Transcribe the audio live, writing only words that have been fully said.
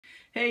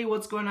Hey,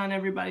 what's going on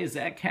everybody?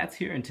 Zach Katz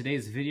here. In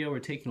today's video, we're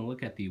taking a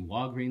look at the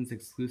Walgreens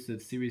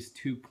exclusive Series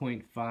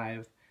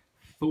 2.5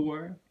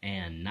 Thor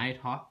and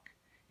Nighthawk.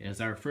 It is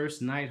our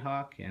first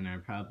Nighthawk and our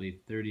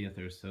probably 30th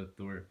or so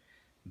Thor.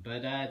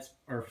 But it's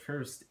our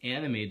first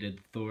animated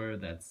Thor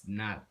that's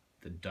not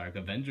the Dark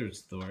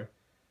Avengers Thor.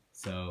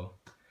 So,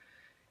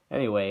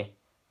 anyway,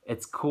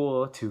 it's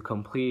cool to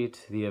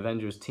complete the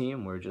Avengers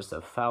team. We're just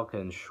a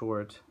Falcon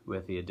short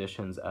with the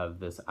additions of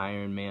this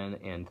Iron Man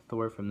and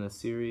Thor from this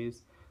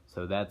series.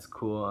 So that's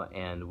cool,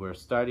 and we're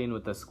starting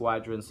with the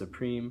Squadron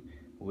Supreme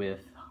with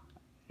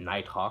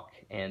Nighthawk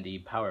and the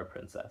Power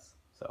Princess.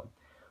 So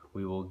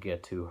we will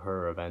get to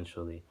her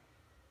eventually.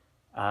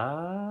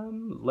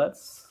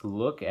 Let's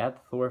look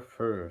at Thor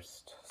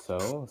first.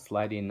 So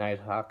sliding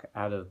Nighthawk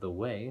out of the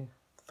way,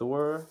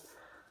 Thor,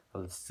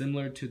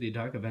 similar to the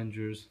Dark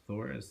Avengers,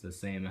 Thor is the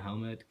same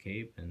helmet,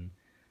 cape, and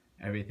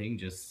everything,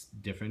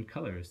 just different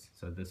colors.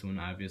 So this one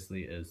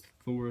obviously is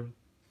Thor,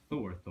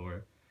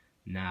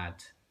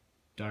 not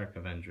Dark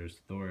Avengers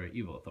Thor,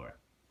 Evil Thor.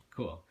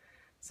 Cool.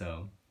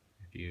 So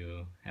if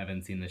you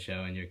haven't seen the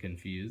show and you're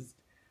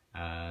confused,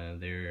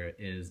 there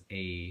is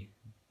a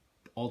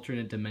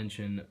alternate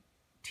dimension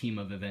team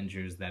of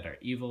Avengers that are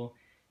evil,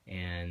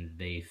 and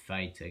they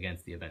fight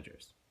against the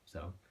Avengers.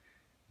 So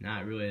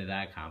not really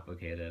that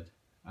complicated.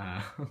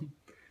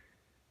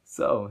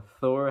 So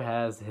Thor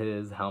has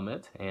his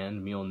helmet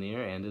and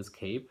Mjolnir and his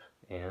cape,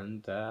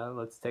 and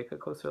let's take a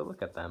closer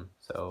look at them.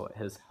 So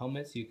his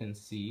helmet, you can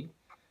see,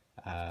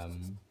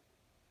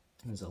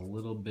 there's a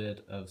little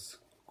bit of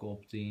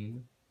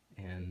sculpting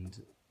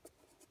and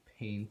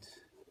paint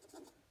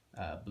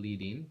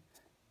bleeding,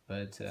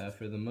 but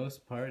for the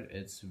most part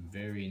it's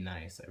very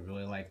nice. I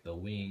really like the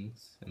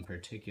wings in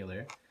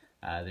particular.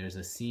 There's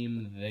a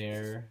seam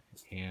there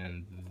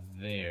and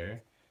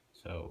there,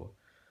 so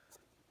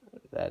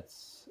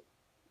that's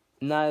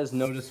not as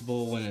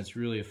noticeable when it's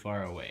really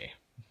far away.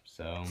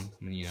 So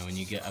when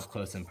you get up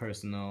close and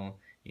personal,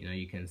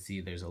 you can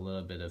see there's a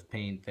little bit of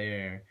paint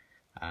there.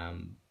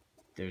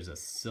 There's a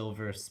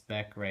silver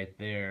speck right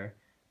there,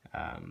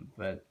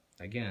 but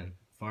again,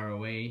 far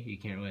away you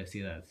can't really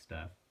see that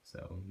stuff,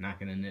 so I'm not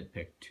going to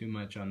nitpick too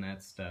much on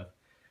that stuff.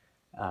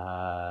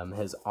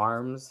 His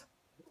arms,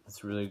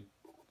 it's really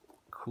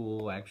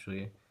cool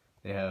actually.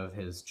 They have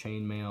his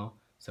chainmail,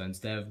 so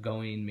instead of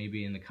going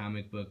maybe in the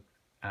comic book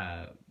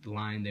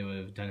line they would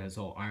have done his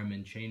whole arm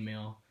in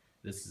chainmail.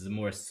 This is a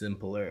more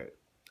simpler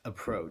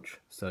approach.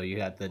 So you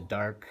got the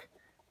dark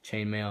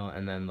chainmail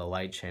and then the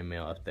light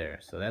chainmail up there,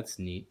 so that's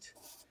neat.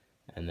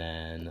 And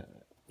then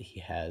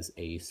he has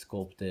a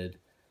sculpted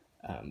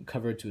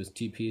cover to his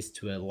T-piece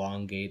to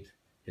elongate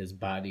his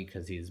body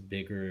because he's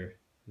bigger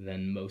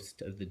than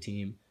most of the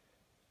team,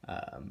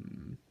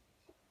 and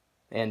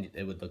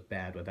it would look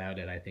bad without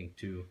it, I think,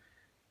 too.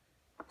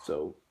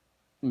 So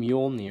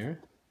Mjolnir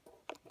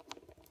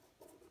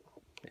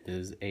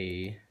is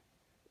a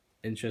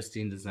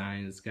interesting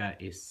design. It's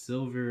got a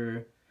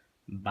silver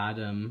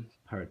bottom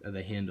part of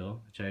the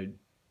handle, which I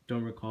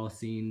don't recall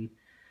seeing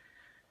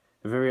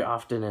very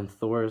often in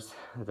Thor's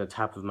at the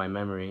top of my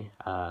memory.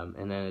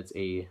 And then it's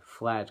a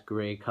flat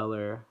gray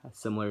color,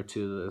 similar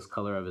to this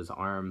color of his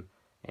arm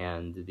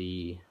and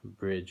the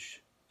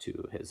bridge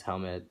to his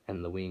helmet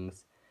and the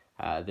wings.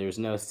 There's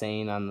no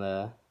saying on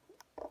the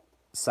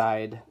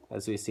side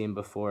as we've seen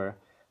before,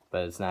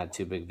 but it's not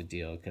too big of a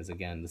deal because,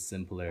 again, the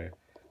simpler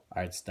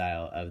art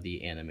style of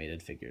the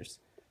animated figures.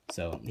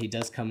 So he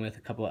does come with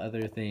a couple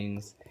other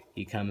things.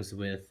 He comes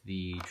with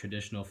the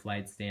traditional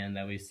flight stand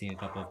that we've seen a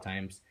couple of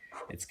times.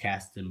 It's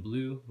cast in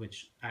blue,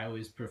 which I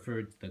always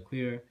preferred the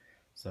clear,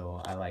 so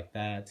I like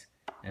that.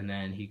 And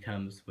then he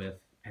comes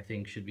with, I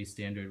think should be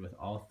standard with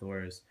all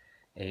Thors,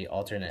 a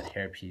alternate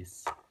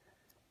hairpiece.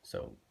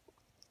 So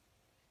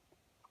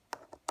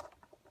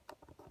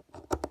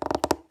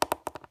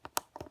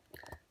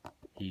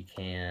he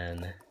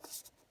can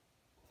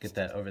get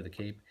that over the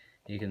cape.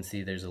 You can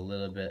see there's a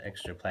little bit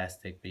extra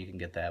plastic, but you can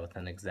get that with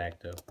an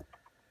X-Acto.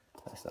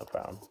 That's no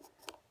problem.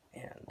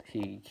 And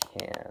he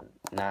can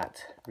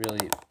not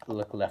really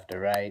look left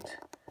or right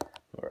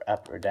or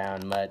up or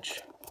down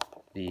much.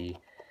 The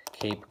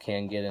cape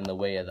can get in the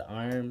way of the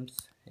arms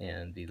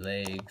and the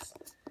legs.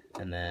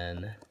 And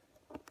then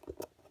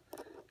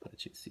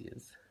what you see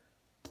is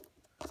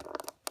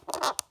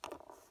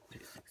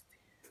 360.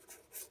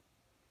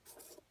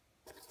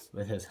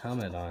 With his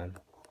helmet on,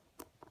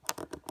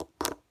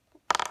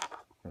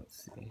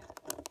 let's see,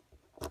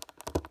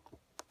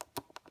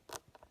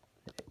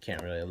 it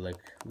can't really look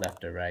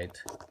left or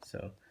right,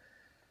 so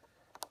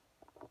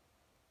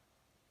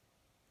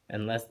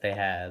unless they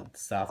had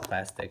soft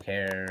plastic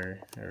hair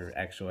or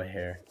actual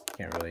hair,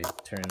 can't really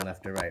turn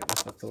left or right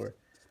with the Thor,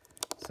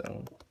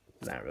 so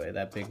not really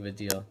that big of a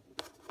deal.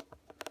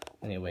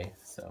 Anyway,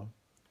 so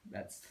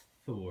that's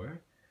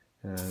Thor.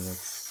 Let's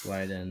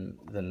slide in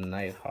the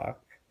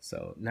Nighthawk.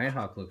 So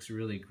Nighthawk looks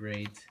really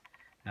great.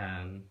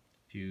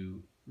 If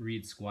you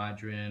read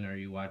Squadron or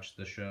you watch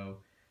the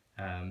show,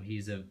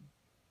 he's a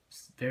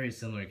very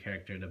similar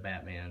character to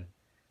Batman.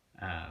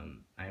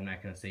 I'm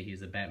not going to say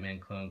he's a Batman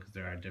clone because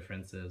there are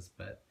differences,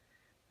 but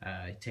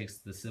he takes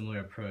the similar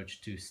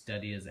approach to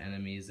study his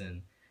enemies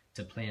and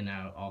to plan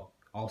out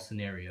all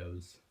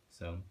scenarios.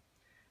 So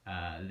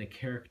the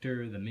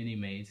character, the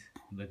Minimate,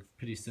 looks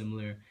pretty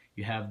similar.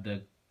 You have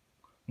the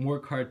more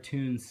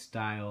cartoon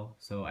style,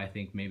 so I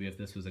think maybe if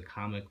this was a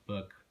comic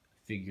book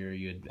figure,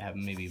 you'd have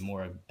maybe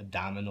more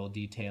abdominal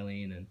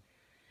detailing and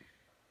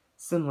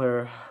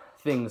similar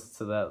things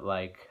to that.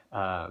 Like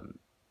I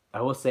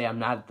will say I'm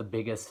not the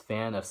biggest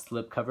fan of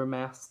slipcover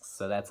masks,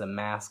 so that's a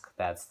mask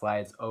that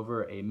slides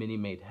over a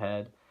Minimate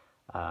head.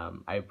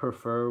 I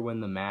prefer when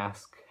the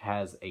mask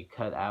has a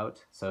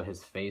cutout, so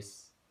his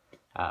face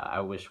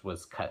I wish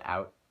was cut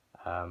out.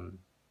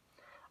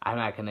 I'm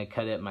not going to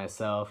cut it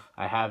myself.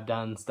 I have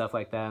done stuff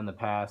like that in the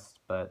past,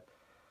 but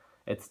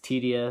it's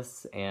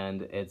tedious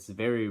and it's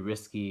very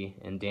risky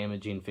and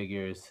damaging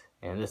figures.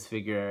 And this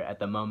figure at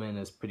the moment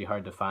is pretty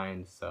hard to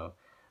find, so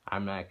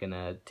I'm not going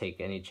to take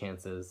any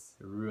chances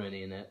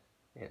ruining it.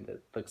 And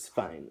it looks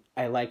fine.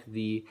 I like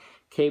the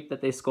cape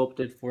that they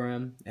sculpted for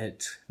him.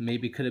 It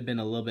maybe could have been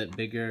a little bit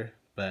bigger,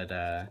 but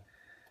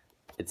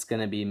it's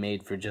going to be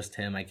made for just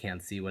him. I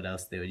can't see what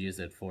else they would use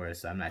it for,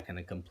 so I'm not going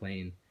to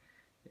complain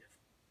if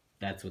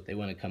that's what they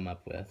want to come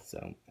up with.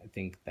 So I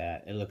think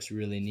that it looks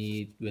really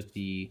neat with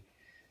the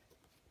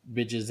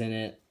ridges in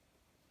it.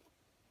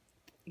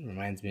 It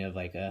reminds me of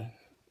like a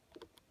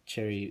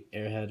cherry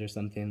airhead or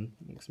something.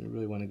 Makes me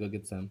really want to go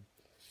get some.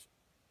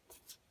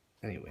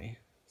 Anyway,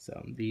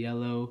 so the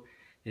yellow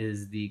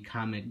is the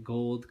comic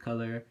gold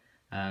color.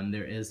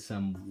 There is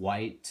some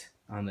white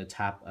on the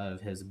top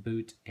of his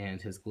boot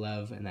and his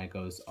glove, and that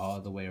goes all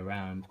the way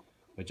around,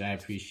 which I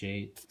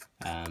appreciate.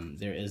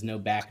 There is no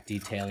back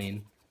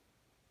detailing.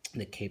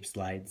 The cape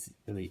slides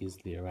really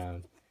easily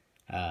around.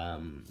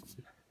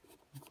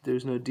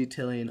 There's no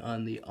detailing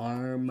on the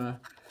arm,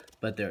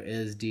 but there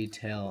is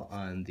detail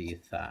on the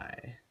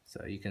thigh.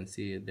 So you can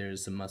see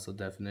there's some muscle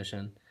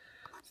definition.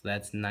 So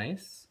that's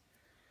nice.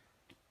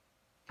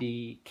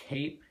 The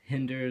cape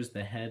hinders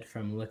the head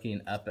from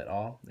looking up at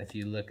all. If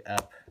you look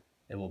up,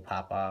 it will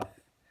pop off.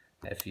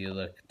 If you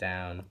look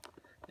down,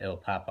 it will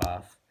pop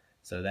off.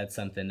 So that's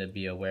something to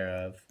be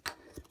aware of.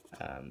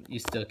 You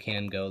still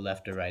can go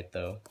left or right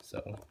though,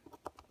 so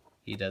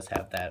he does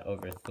have that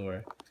over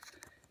Thor.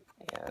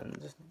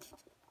 And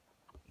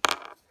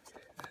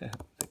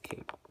the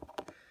cape.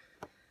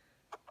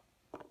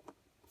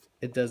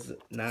 It does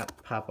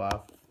not pop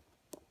off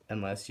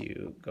unless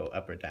you go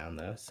up or down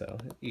though, so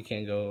you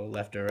can go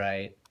left or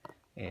right,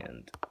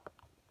 and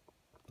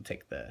we'll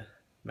take the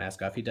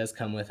mask off. He does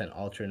come with an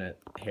alternate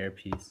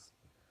hairpiece.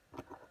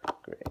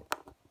 Great.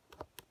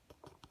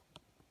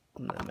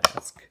 And the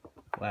mask.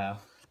 Wow.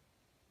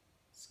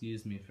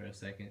 Excuse me for a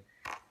second.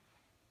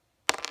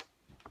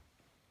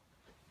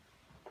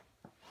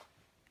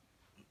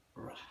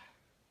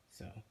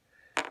 So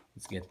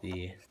let's get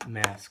the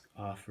mask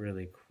off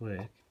really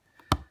quick.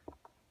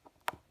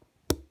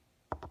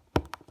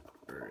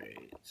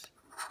 Great.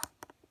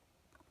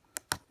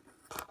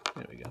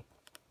 There we go.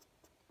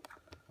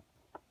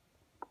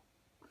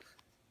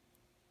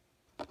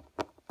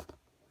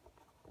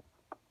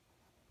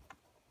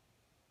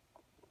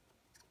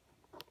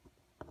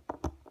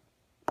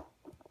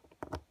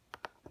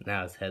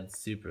 Now his head's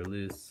super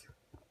loose.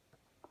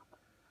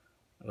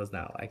 It was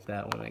not like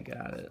that when I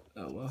got it.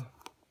 Oh well.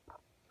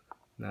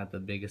 Not the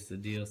biggest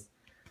of deals.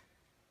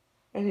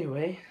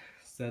 Anyway,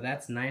 so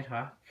that's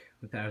Nighthawk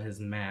without his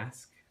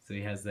mask. So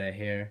he has that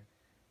hair.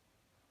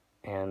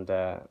 And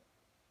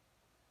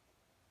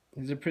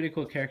he's a pretty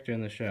cool character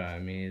in the show. I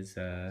mean, he's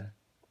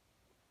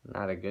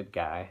not a good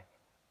guy,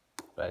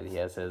 but he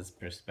has his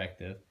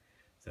perspective.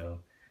 So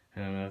I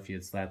don't know if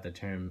you'd slap the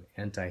term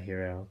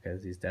anti-hero,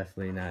 because he's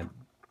definitely not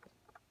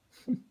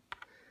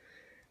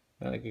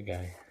not a good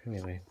guy.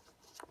 Anyway,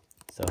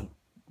 so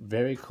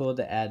very cool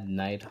to add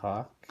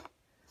Nighthawk.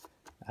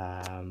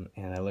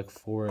 And I look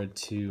forward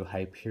to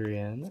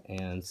Hyperion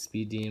and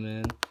Speed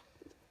Demon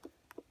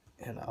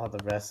and all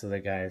the rest of the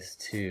guys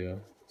too.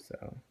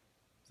 So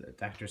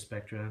Dr.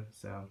 Spectra.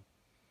 So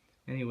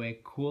anyway,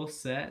 cool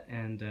set,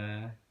 and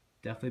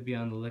definitely be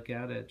on the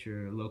lookout at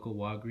your local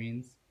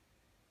Walgreens.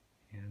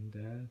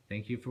 And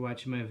thank you for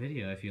watching my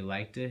video. If you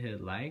liked it,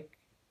 hit like.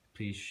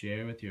 Please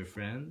share with your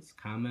friends.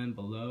 Comment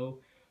below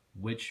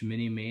which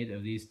Minimate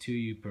of these two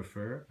you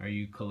prefer. Are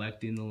you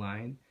collecting the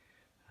line?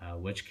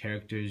 Which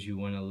characters you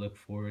want to look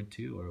forward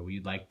to or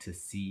you'd like to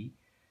see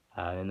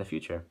in the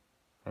future.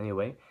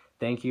 Anyway,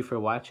 thank you for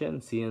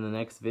watching. See you in the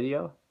next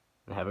video,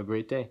 and have a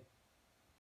great day.